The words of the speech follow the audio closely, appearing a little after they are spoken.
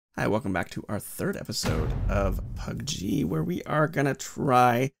Hi, welcome back to our third episode of PUBG, where we are gonna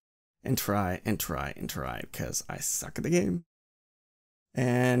try because I suck at the game.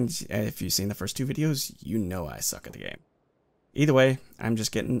 And if you've seen the first two videos, you know I suck at the game. Either way, I'm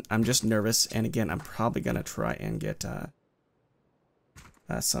just nervous, and again, I'm probably gonna try and get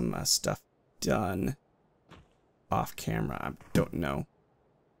some stuff done off camera. I don't know.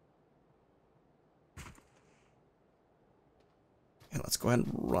 Okay, let's go ahead and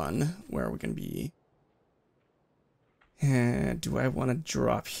run. Where are we going to be? Do I want to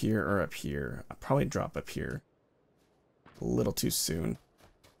drop here or up here? I'll probably drop up here. A little too soon.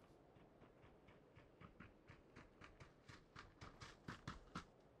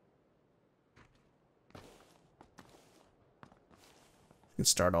 We can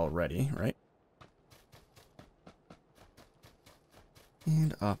start already, right?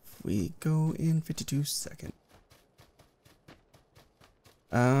 And up we go in 52 seconds.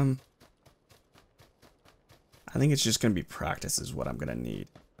 I think it's just going to be practice is what I'm going to need.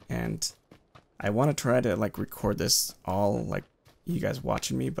 And I want to try to like record this all like you guys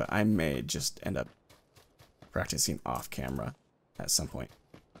watching me, but I may just end up practicing off camera at some point.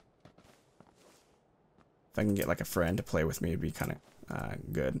 If I can get like a friend to play with me, it'd be kind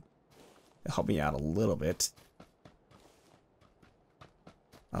of good. It'll help me out a little bit.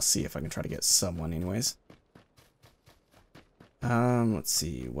 I'll see if I can try to get someone anyways. Let's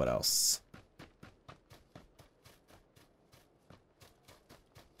see, what else?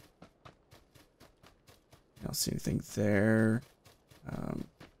 I don't see anything there.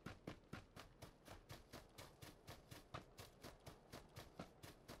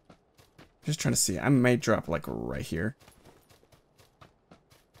 Just trying to see. I may drop like right here.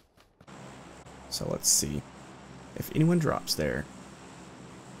 So let's see. If anyone drops there.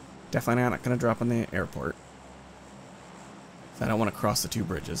 Definitely not going to drop on the airport. I don't want to cross the two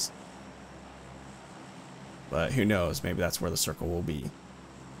bridges. But who knows, maybe that's where the circle will be.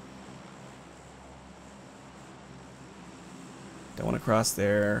 Don't want to cross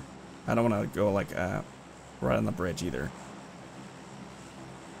there. I don't want to go like right on the bridge either.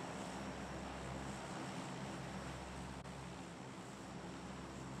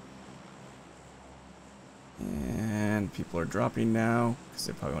 And people are dropping now because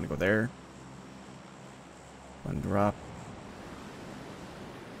they probably want to go there. One drop.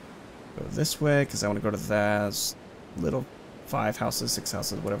 Go this way because I want to go to that little 5 houses, 6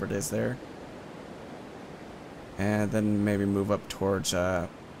 houses, whatever it is there. And then maybe move up towards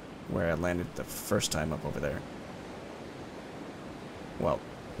where I landed the first time up over there. Well,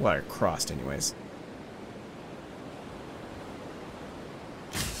 I crossed anyways.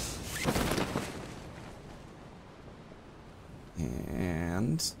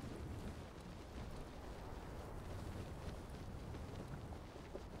 And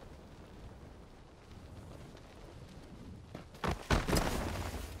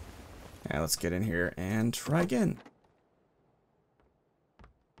now let's get in here and try again.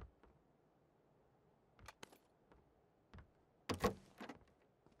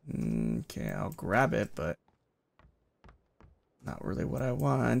 Okay, I'll grab it, but not really what I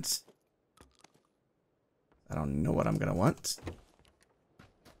want. I don't know what I'm gonna want.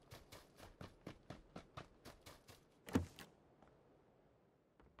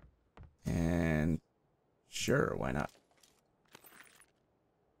 And sure, why not?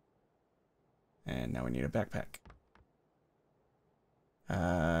 And now we need a backpack.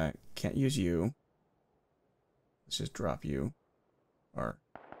 Can't use you. Let's just drop you. Or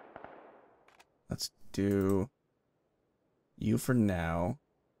let's do you for now.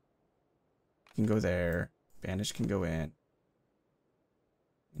 You can go there. Bandage can go in.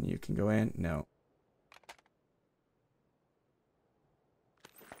 And you can go in? No.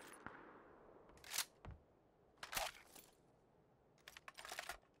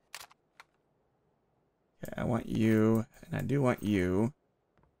 Okay, I want you, and I do want you.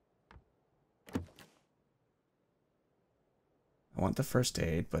 I want the first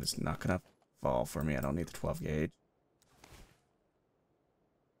aid, but it's not gonna fall for me. I don't need the 12 gauge.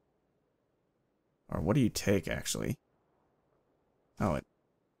 Or what do you take, actually? Oh, it...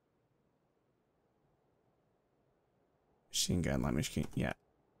 Machine gun, light machine, yeah.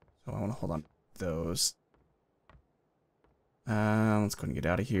 So I want to hold on to those. Let's go and get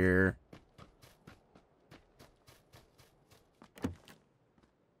out of here.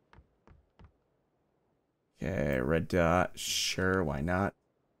 Okay, red dot, sure, why not?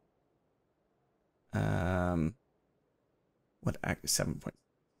 What act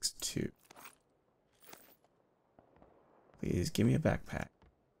 7.62? Please give me a backpack.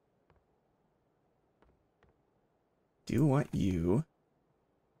 Do want you.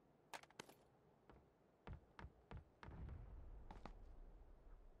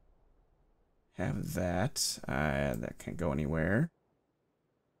 have that. That can't go anywhere.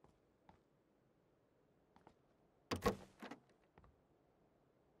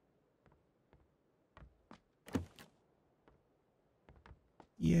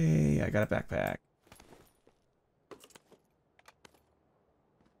 Yay, I got a backpack.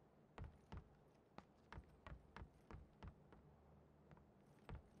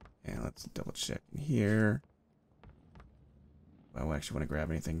 And let's double check in here. Well, I actually want to grab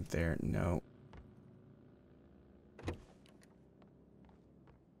anything there. No.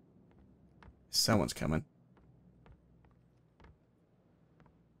 Someone's coming.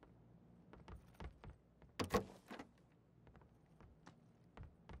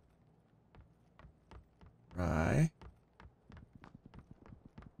 Right.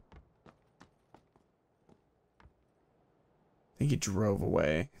 I think he drove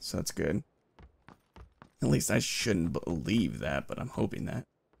away, so that's good. At least I shouldn't believe that, but I'm hoping that.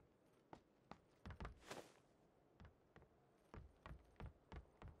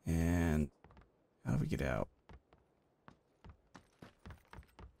 And how do we get out?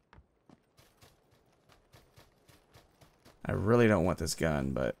 I really don't want this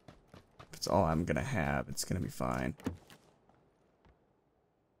gun, but if it's all I'm gonna have, it's gonna be fine.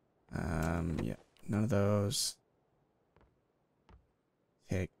 Yeah, none of those.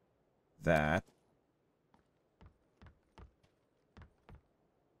 Take that.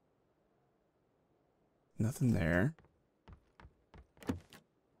 Nothing there.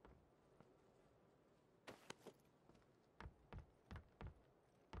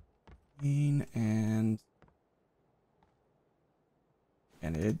 And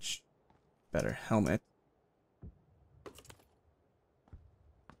bandage. Better helmet.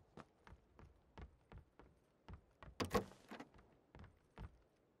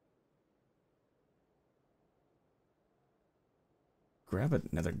 Grab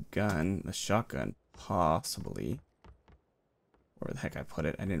another gun, the shotgun, possibly. Where the heck I put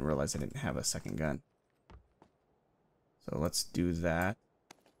it. I didn't realize I didn't have a second gun. So let's do that.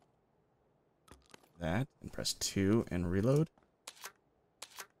 That, and press 2 and reload.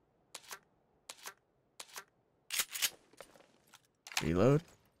 Reload.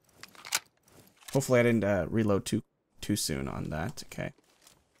 Hopefully I didn't reload too soon on that. Okay.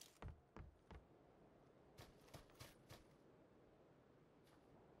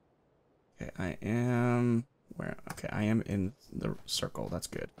 Okay, I am where? Okay, I am in the circle. That's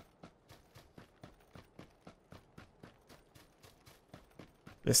good.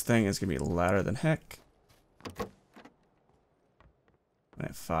 This thing is gonna be louder than heck when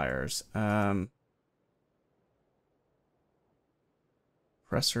it fires.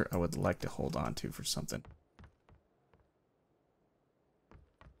 Presser, I would like to hold on to for something.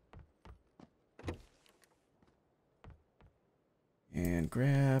 And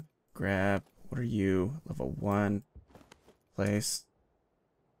grab. What are you? Level 1. Place.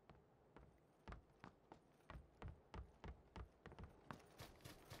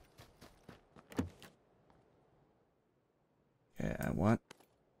 Okay, I want.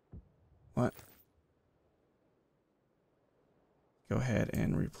 What? Go ahead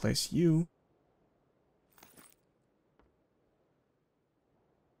and replace you.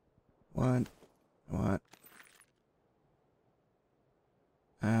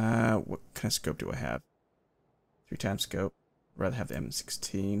 What kind of scope do I have? 3x scope. I'd rather have the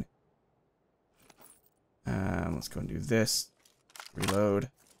M16. Let's go and do this. Reload.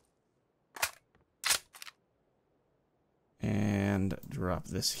 And drop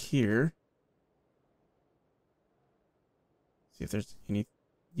this here. See if there's any.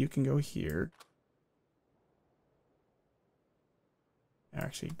 You can go here.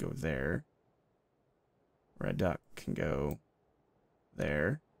 Actually, go there. Red duck can go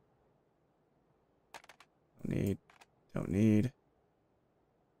there. Don't need.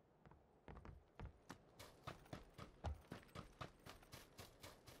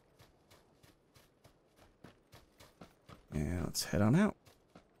 And let's head on out.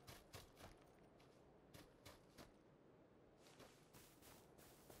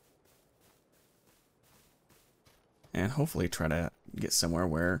 And hopefully try to get somewhere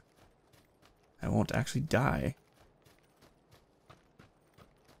where I won't actually die.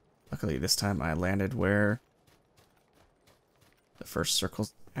 Luckily this time I landed where the first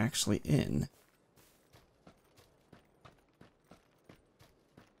circle's actually in.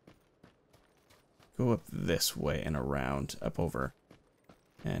 Go up this way and around, up over,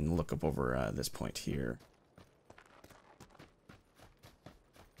 and look up over this point here.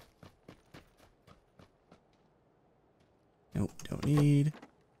 Nope, don't need.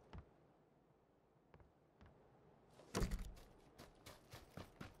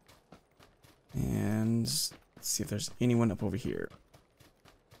 Battlegrounds. Let's see if there's anyone up over here.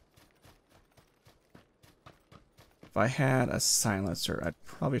 If I had a silencer, I'd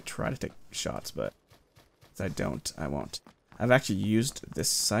probably try to take shots, but if I don't, I won't. I've actually used this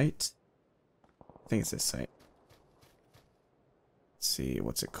site. I think it's this site. Let's see,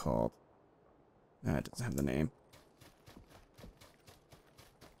 what's it called? It doesn't have the name.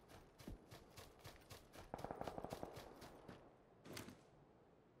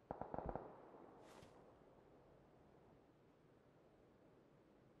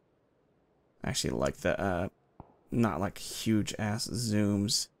 I actually like the not like huge ass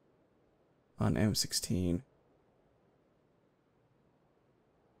zooms on M16.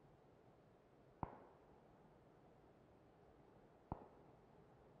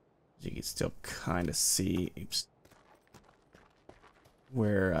 You can still kind of see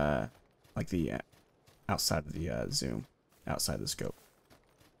where like the outside of the zoom, outside the scope.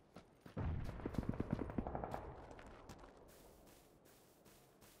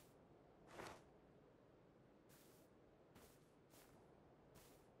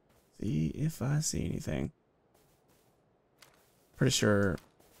 See if I see anything. Pretty sure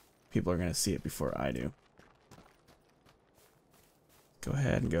people are going to see it before I do. Go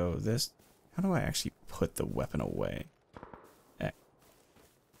ahead and go this. How do I actually put the weapon away? X.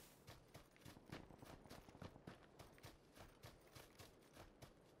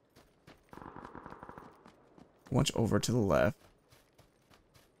 Once over to the left.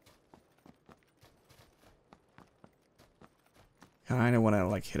 Kind of want to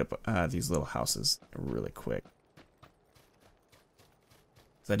like hit up these little houses really quick.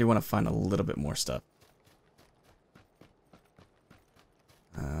 So I do want to find a little bit more stuff.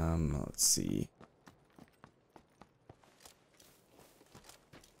 Let's see.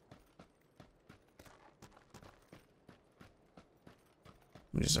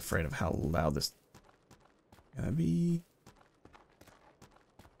 I'm just afraid of how loud this is gonna be.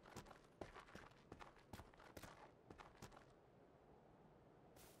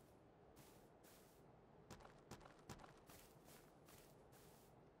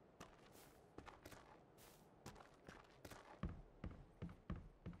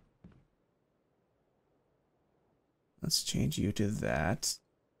 Let's change you to that. See,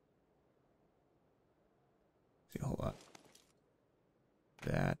 hold on.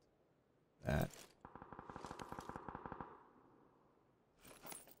 That.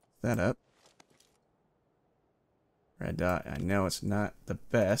 That up. Red dot. I know it's not the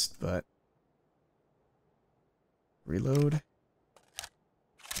best, but reload.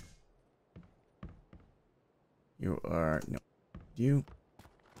 You are no. You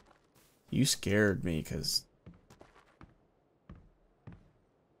scared me because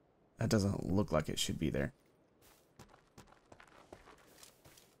that doesn't look like it should be there.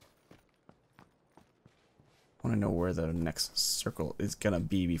 I want to know where the next circle is gonna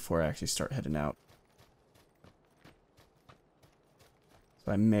be before I actually start heading out.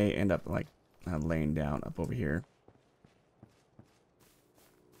 So I may end up like laying down up over here.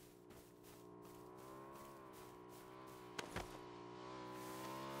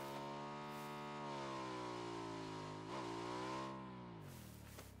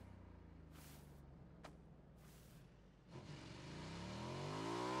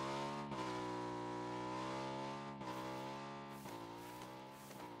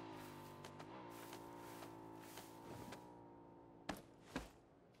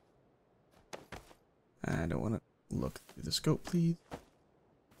 I don't want to look through the scope, please.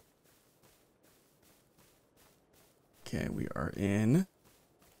 Okay, we are in.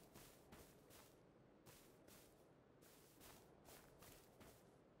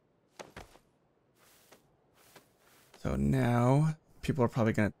 So now people are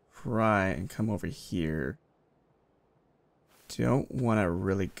probably going to try and come over here. Don't want to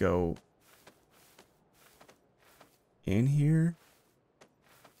really go in here.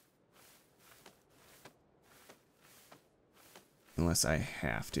 Unless I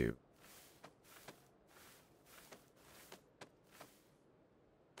have to.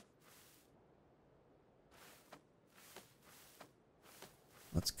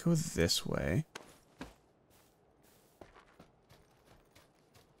 Let's go this way.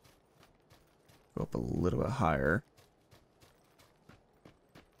 Go up a little bit higher.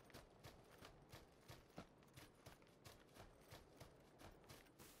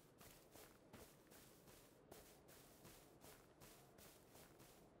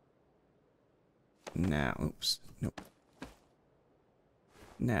 Now, oops, nope.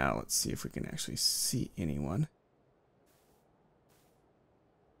 Now, let's see if we can actually see anyone.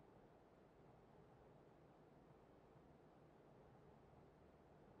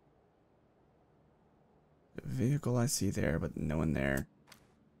 vehicle I see there, but no one there.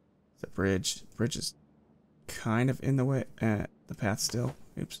 The bridge. The bridge is kind of in the way. The path still.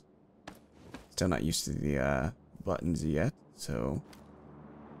 Oops. Still not used to the buttons yet, so.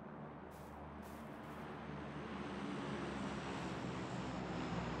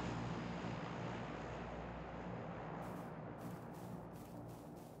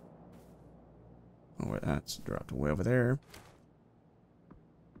 Oh, that's dropped way over there.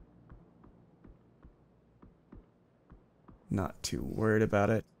 Not too worried about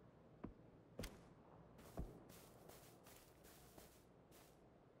it.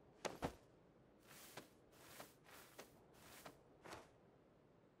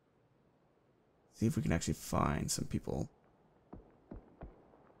 See if we can actually find some people.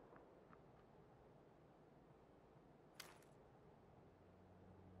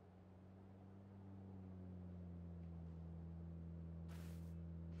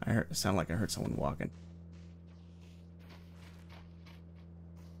 It sounded like I heard someone walking.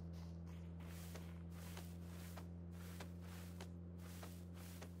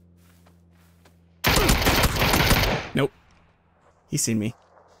 Nope. He seen me.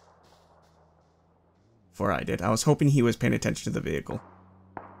 Before I did. I was hoping he was paying attention to the vehicle.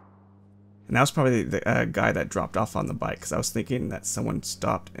 And that was probably the guy that dropped off on the bike, because I was thinking that someone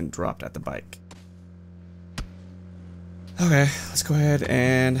stopped and dropped at the bike. Okay, let's go ahead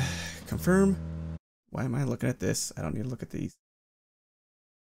and confirm. Why am I looking at this? I don't need to look at these.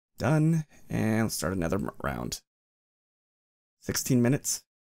 Done. And let's start another round. 16 minutes.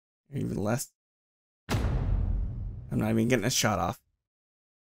 Or even less. I'm not even getting a shot off.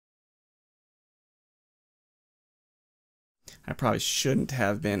 I probably shouldn't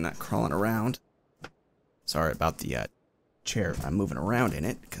have been crawling around. Sorry about the chair. I'm moving around in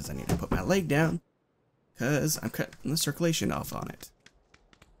it because I need to put my leg down. Because I'm cutting the circulation off on it.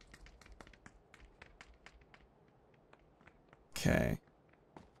 Okay.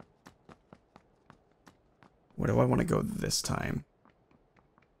 Where do I want to go this time?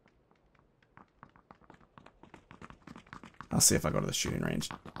 I'll see if I go to the shooting range.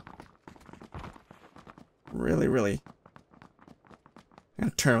 Really. I'm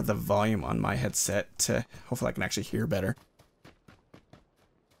going to turn up the volume on my headset to hopefully I can actually hear better.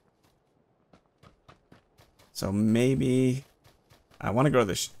 So maybe I want to go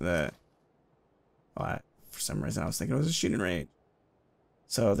to for some reason I was thinking it was a shooting range.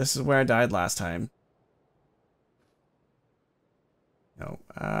 So this is where I died last time. No,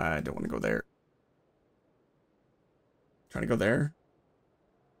 I don't want to go there. Trying to go there?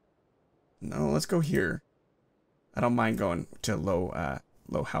 No, let's go here. I don't mind going to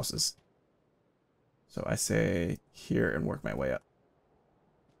low houses. So I say here and work my way up.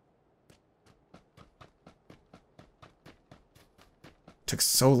 Took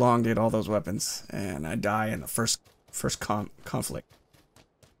so long to get all those weapons, and I die in the first conflict.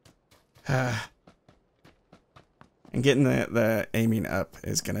 And getting the aiming up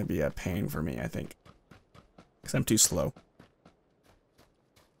is gonna be a pain for me, I think, because I'm too slow.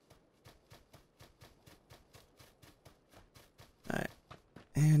 Alright.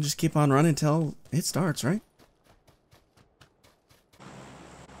 And just keep on running until it starts, right?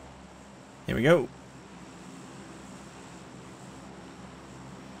 Here we go.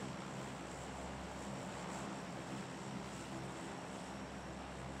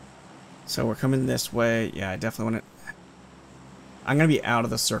 So we're coming this way. Yeah, I definitely want to... I'm going to be out of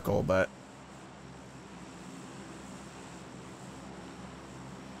the circle, but...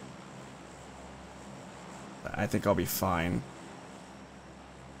 I think I'll be fine.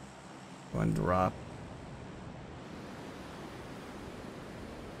 Go and drop.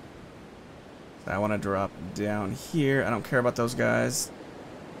 So I want to drop down here. I don't care about those guys.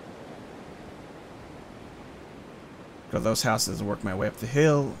 Go to those houses and work my way up the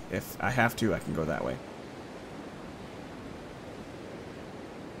hill. If I have to, I can go that way.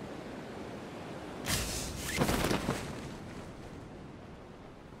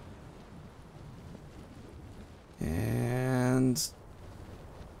 And...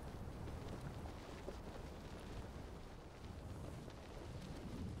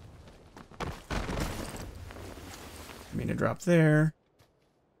 I mean to drop there.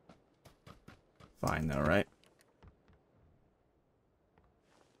 Fine though, right?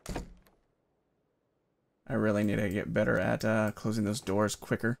 I really need to get better at closing those doors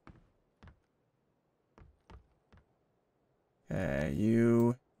quicker. Okay,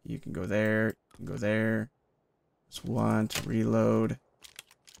 you can go there, you can go there. Just one to reload.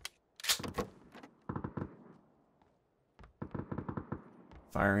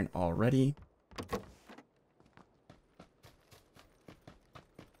 Firing already.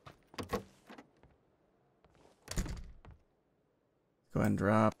 Go ahead and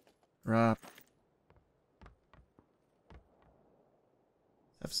drop. Drop.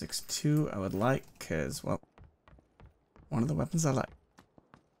 F62 I would like, because, well, one of the weapons I like.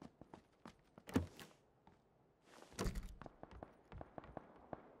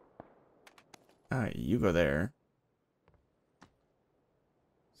 Alright, you go there.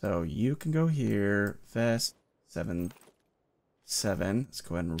 So you can go here. Vest 7. Let's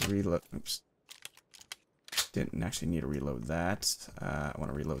go ahead and reload. Oops. Didn't actually need to reload that. I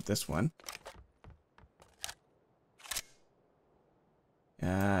want to reload this one.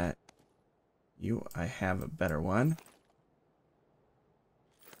 I have a better one.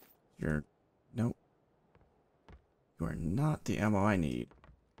 Nope. You are not the ammo I need.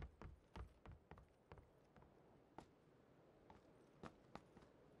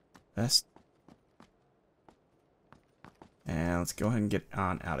 Best. And let's go ahead and get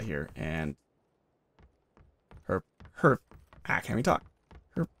on out of here. And can't even talk.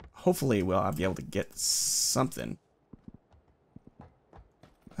 Hopefully I'll be able to get something.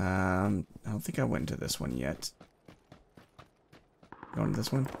 I don't think I went into this one yet. Going to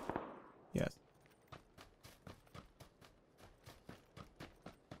this one? Yes.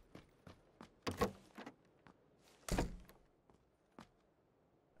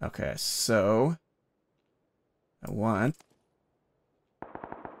 Okay, so I want.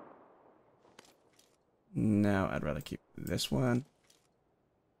 No, I'd rather keep this one.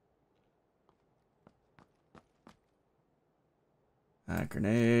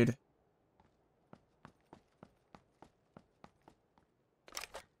 Grenade.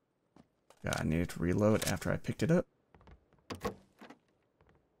 God, I needed to reload after I picked it up.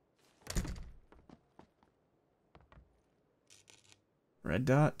 Red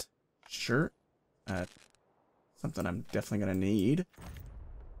dot. Sure. Something I'm definitely gonna need.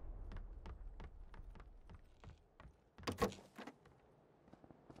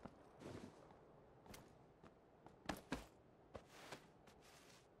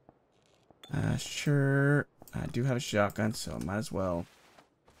 Sure. I do have a shotgun, so I might as well.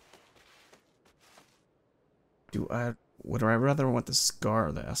 Would I rather want the SCAR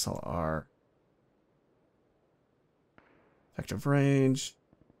or the SLR? Effective range.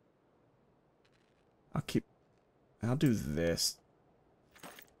 I'll do this.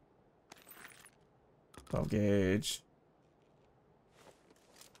 12 gauge.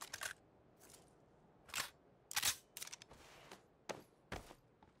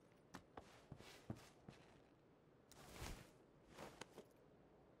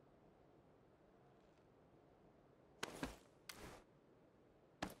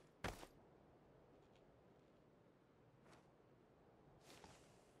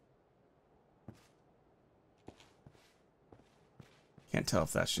 Can't tell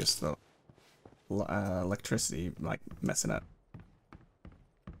if that's just the electricity, like, messing up.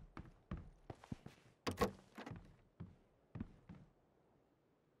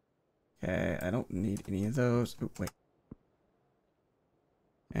 Okay, I don't need any of those. Oop, wait.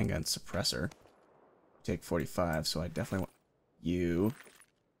 Handgun suppressor. Take 45, so I definitely want you.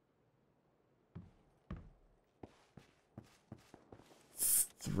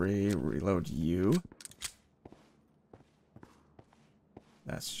 Three, reload you.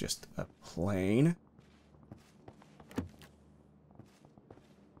 That's just a plane.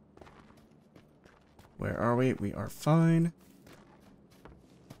 Where are we? We are fine.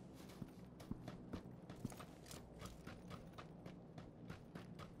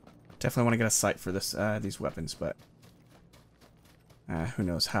 Definitely want to get a sight for this these weapons, but who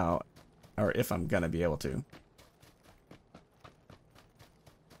knows how or if I'm gonna be able to.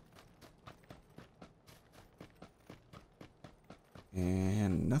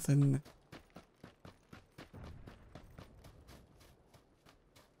 And nothing.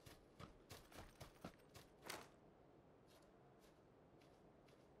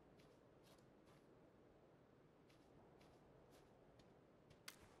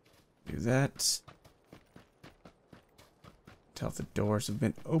 Do that. Tell if the doors have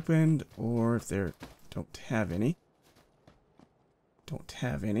been opened or if they don't have any. Don't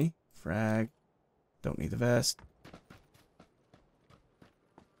have any. Frag. Don't need the vest.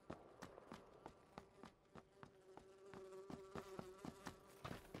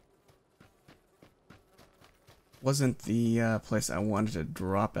 Wasn't the place I wanted to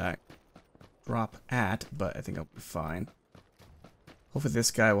drop at, but I think I'll be fine. Hopefully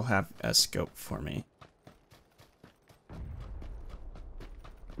this guy will have a scope for me. If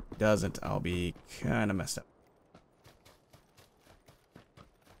he doesn't, I'll be kind of messed up.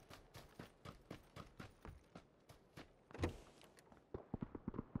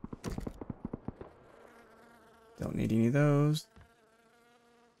 Don't need any of those.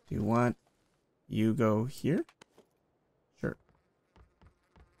 Do you want you go here? Sure.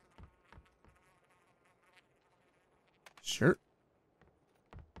 Sure.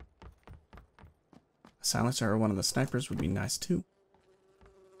 A silencer or one of the snipers would be nice too.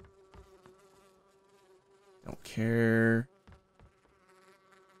 Don't care.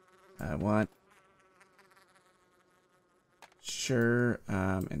 I want. Sure.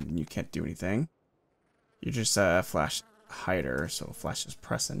 And you can't do anything. You're just a flash hider, so flash is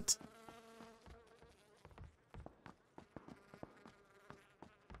present.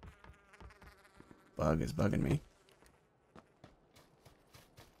 Bug is bugging me.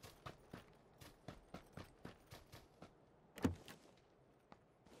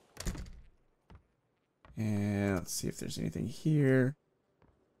 And let's see if there's anything here.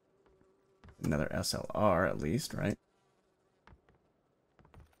 Another SLR at least, right?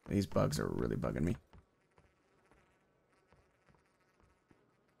 These bugs are really bugging me.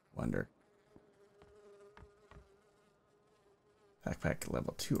 Wonder. Backpack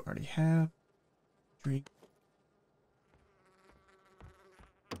level 2 already have. Drink.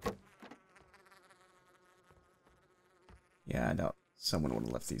 Yeah, I doubt someone would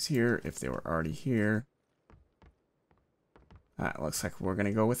have left these here if they were already here. Looks like we're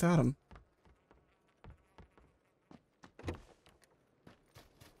gonna go without them.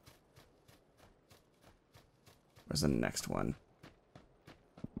 Where's the next one?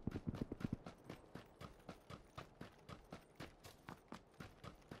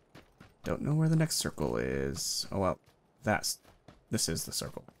 Don't know where the next circle is. Oh well, this is the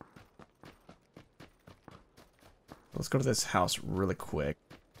circle. Let's go to this house really quick.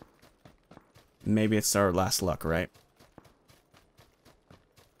 Maybe it's our last luck, right?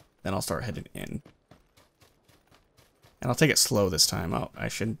 Then I'll start heading in. And I'll take it slow this time. I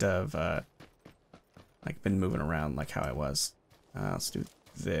shouldn't have like been moving around like how I was. Let's do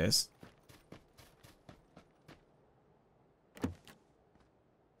this.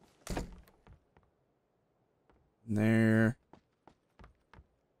 There.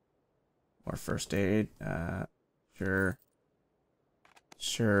 More first aid. Sure.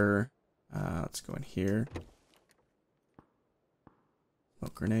 Sure. Let's go in here.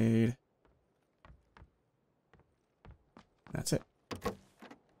 Smoke grenade. That's it.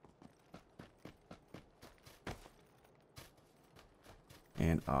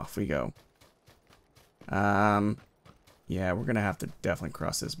 And off we go. Yeah, we're gonna have to definitely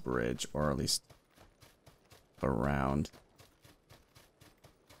cross this bridge, or at least around.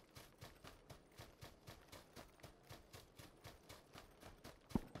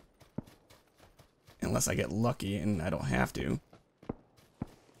 Unless I get lucky and I don't have to.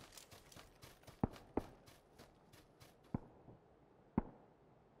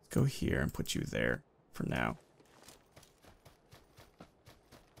 Let's go here and put you there for now.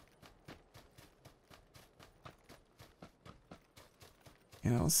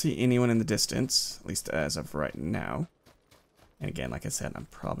 And I don't see anyone in the distance, at least as of right now. And again, like I said, I'm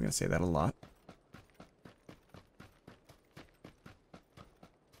probably going to say that a lot.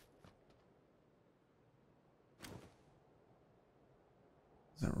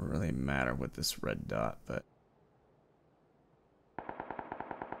 Doesn't really matter with this red dot, but...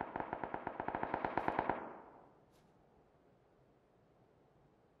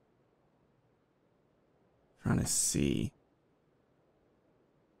 Trying to see...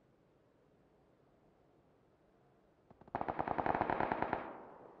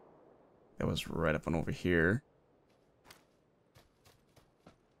 That was right up and over here.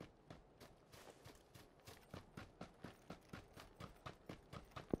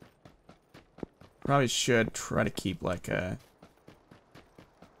 Probably should try to keep like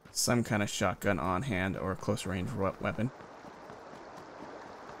some kind of shotgun on hand or a close range weapon.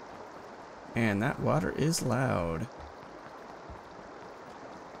 And that water is loud.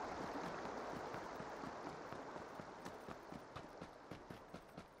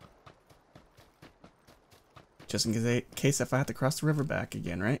 Just in case if I have to cross the river back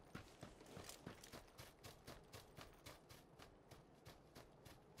again, right?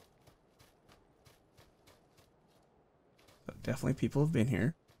 But definitely people have been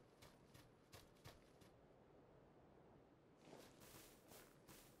here.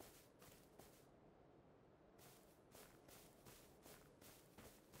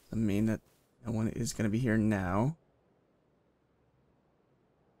 I mean that no one is going to be here now.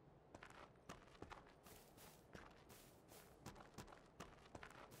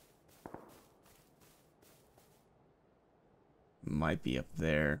 Might be up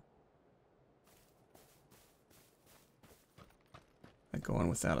there. Like going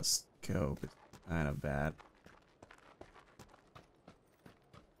without a scope is kind of bad.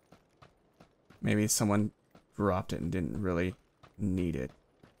 Maybe someone dropped it and didn't really need it.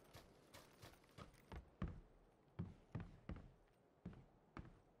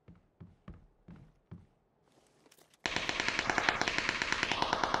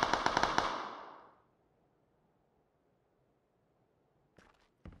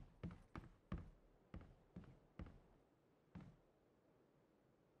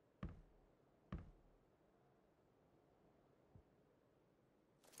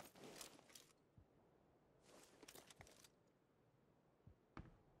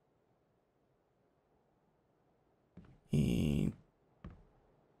 And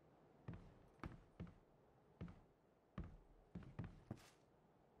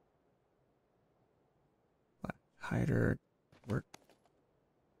hider work.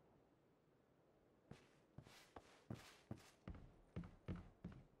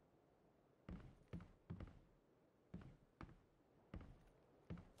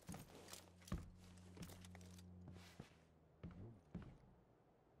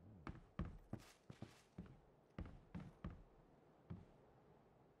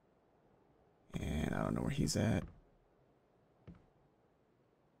 And I don't know where he's at.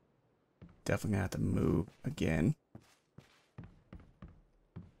 Definitely gonna have to move again.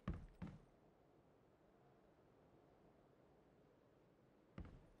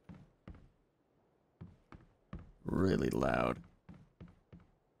 Really loud.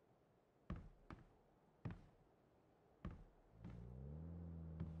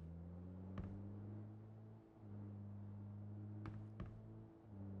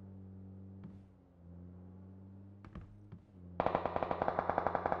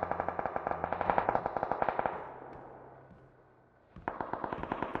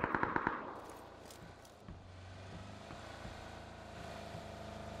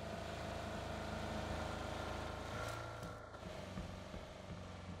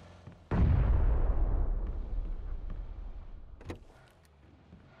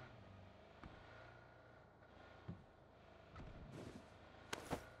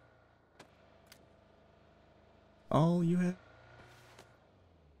 All you have?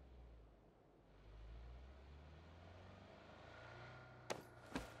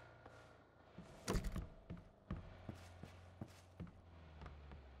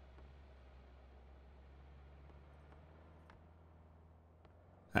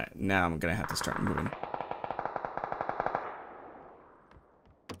 Alright, now I'm gonna have to start moving.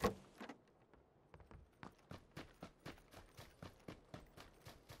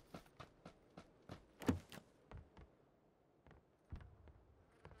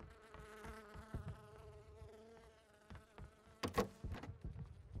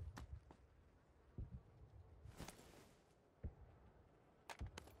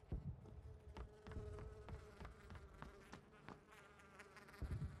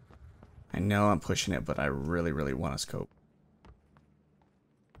 I know I'm pushing it, but I really, really want a scope.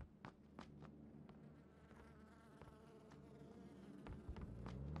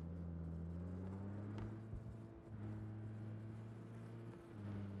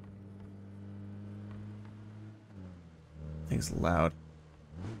 Thing's loud.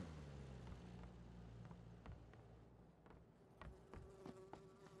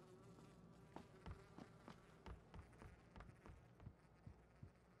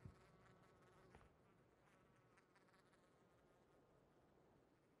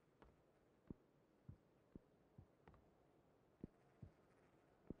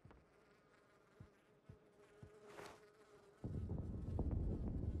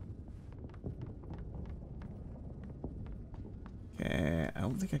 Okay, I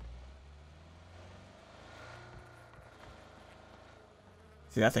don't think I...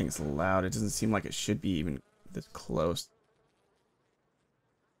 See, that thing's loud. It doesn't seem like it should be even this close.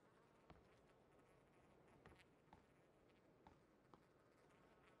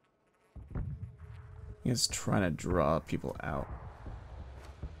 He's trying to draw people out.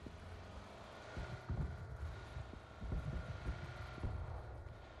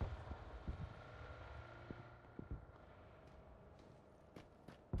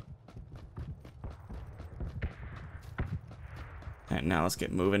 Alright, now let's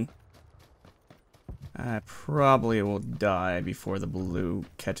get moving. I probably will die before the blue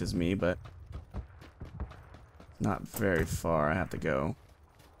catches me, but not very far I have to go.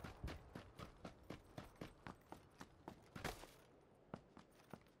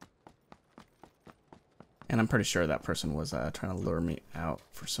 And I'm pretty sure that person was trying to lure me out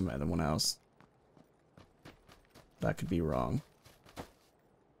for someone else. That could be wrong.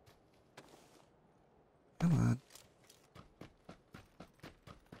 Come on.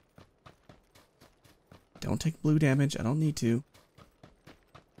 Don't take blue damage. I don't need to.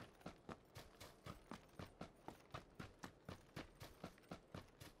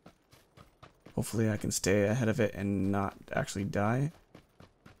 Hopefully I can stay ahead of it and not actually die.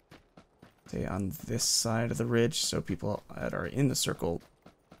 Stay on this side of the ridge so people that are in the circle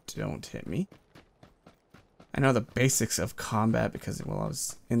don't hit me. I know the basics of combat because, well, I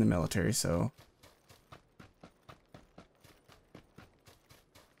was in the military, so...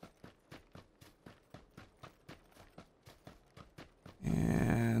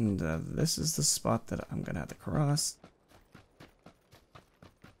 And this is the spot that I'm gonna have to cross.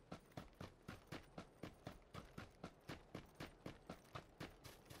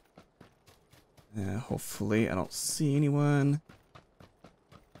 Hopefully I don't see anyone.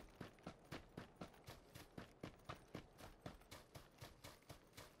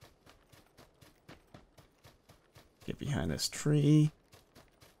 Get behind this tree.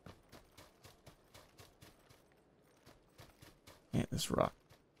 And this rock.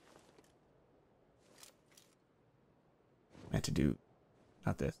 Meant to do,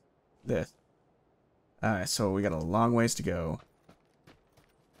 not this, this. Alright, so we got a long ways to go.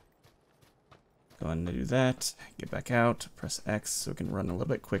 Go ahead and do that. Get back out. Press X so we can run a little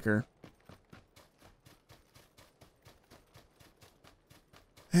bit quicker.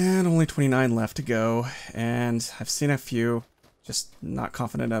 And only 29 left to go. And I've seen a few. Just not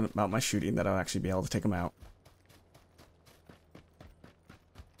confident about my shooting that I'll actually be able to take them out.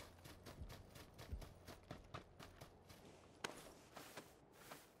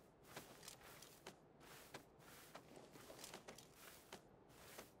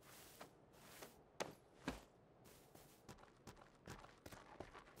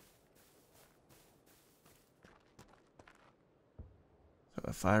 So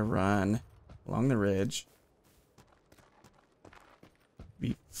if I run along the ridge,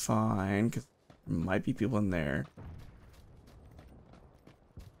 be fine, because there might be people in there.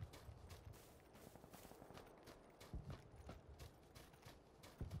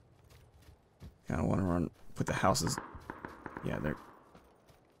 Kind of want to run, put the houses, yeah, they're,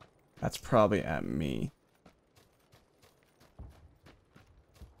 that's probably at me.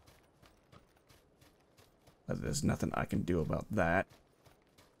 But there's nothing I can do about that.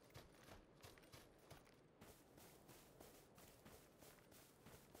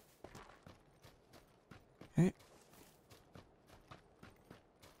 Okay.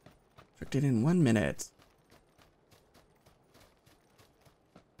 Tricked it in 1 minute.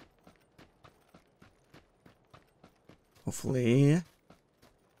 Hopefully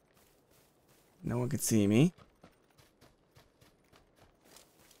no one can see me.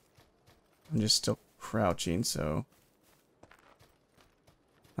 I'm just still crouching, so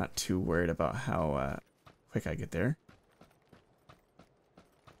not too worried about how quick I get there.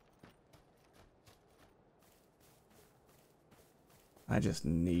 I just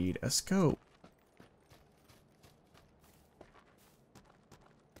need a scope.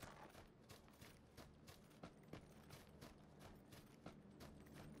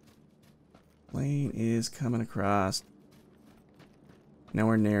 Plane is coming across.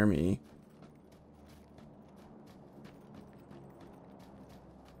 Nowhere near me.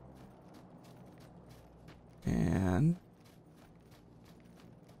 And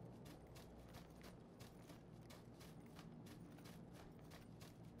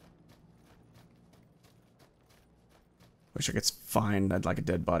wish I could find like a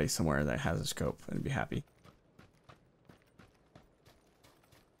dead body somewhere that has a scope and be happy.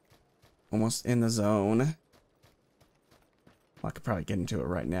 Almost in the zone. Well, I could probably get into it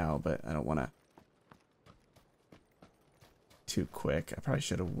right now, but I don't want to too quick. I probably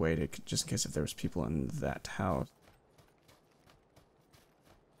should have waited just in case if there was people in that house.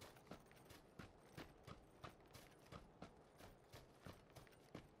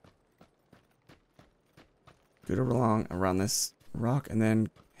 Scoot along around this rock and then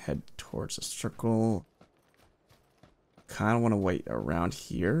head towards a circle. Kind of want to wait around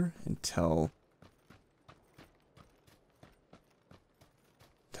here until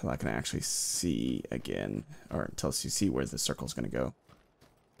I can actually see again, or until you see where the circle's going to go.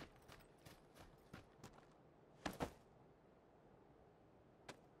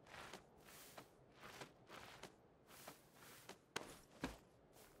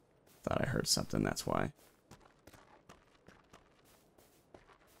 Thought I heard something, that's why.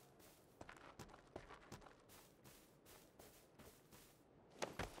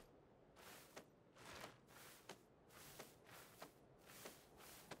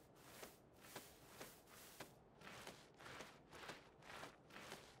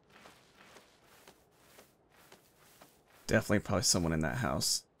 Definitely probably someone in that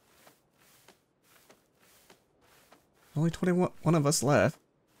house. Only 21 of us left.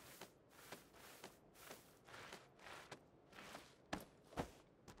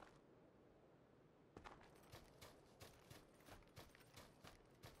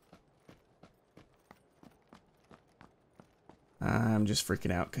 I'm just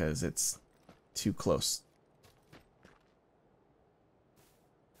freaking out because it's too close.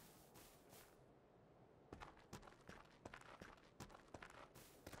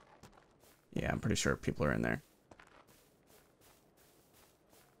 Yeah, I'm pretty sure people are in there.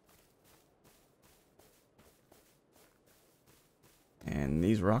 And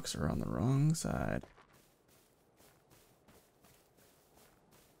these rocks are on the wrong side.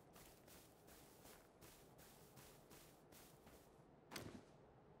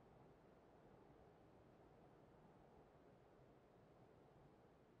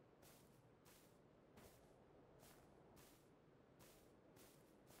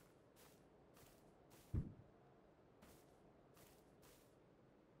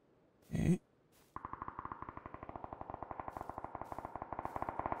 Okay.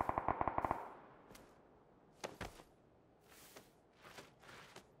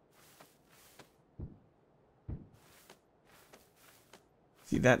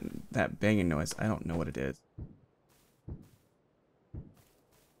 See that banging noise, I don't know what it is.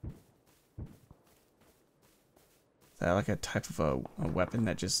 Is that like a type of a weapon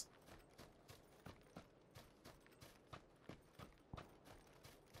that just...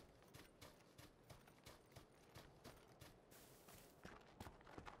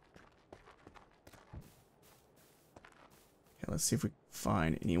 Okay, let's see if we can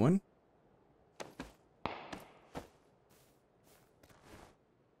find anyone.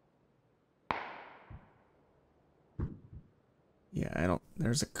 Yeah, I don't...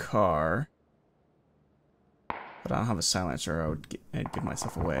 There's a car. But I don't have a silencer. I'd give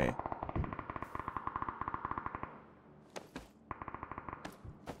myself away.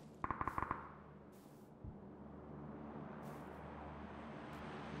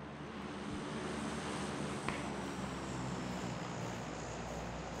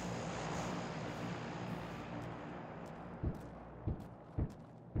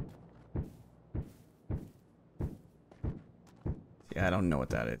 Yeah, I don't know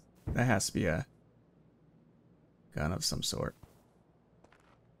what that is. That has to be a gun of some sort.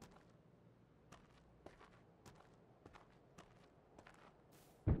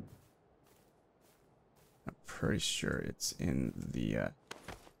 I'm pretty sure it's in the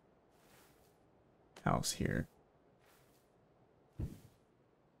house here.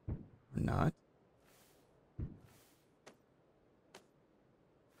 Or not.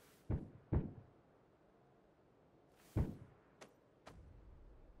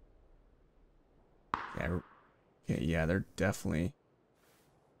 Yeah, okay, yeah, they're definitely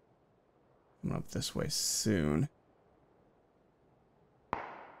coming up this way soon.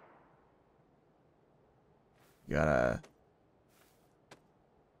 Gotta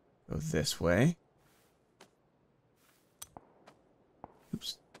go this way.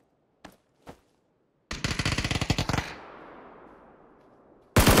 Oops.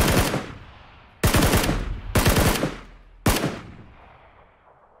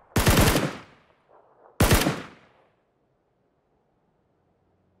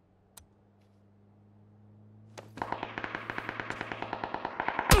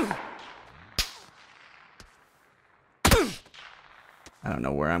 I don't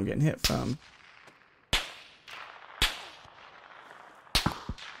know where I'm getting hit from.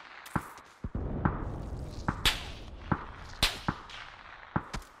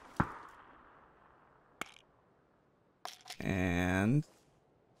 And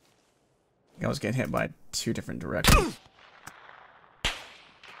I was getting hit by two different directions.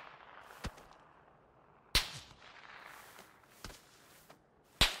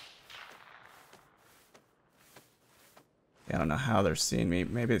 I don't know how they're seeing me.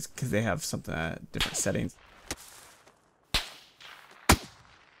 Maybe it's because they have something different settings.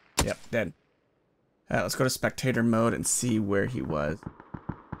 Yep, dead. Let's go to spectator mode and see where he was.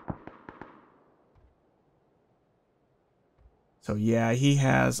 So yeah, he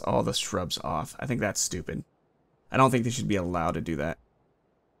has all the shrubs off. I think that's stupid. I don't think they should be allowed to do that.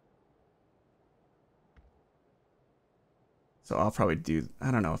 So I'll probably do...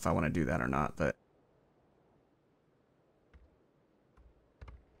 I don't know if I want to do that or not, but...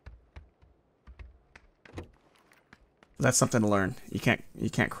 That's something to learn. You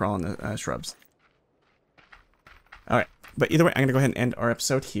can't crawl in the shrubs. All right, but either way, I'm gonna go ahead and end our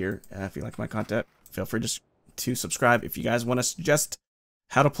episode here. If you like my content, feel free to subscribe. If you guys want to suggest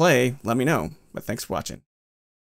how to play, let me know. But thanks for watching.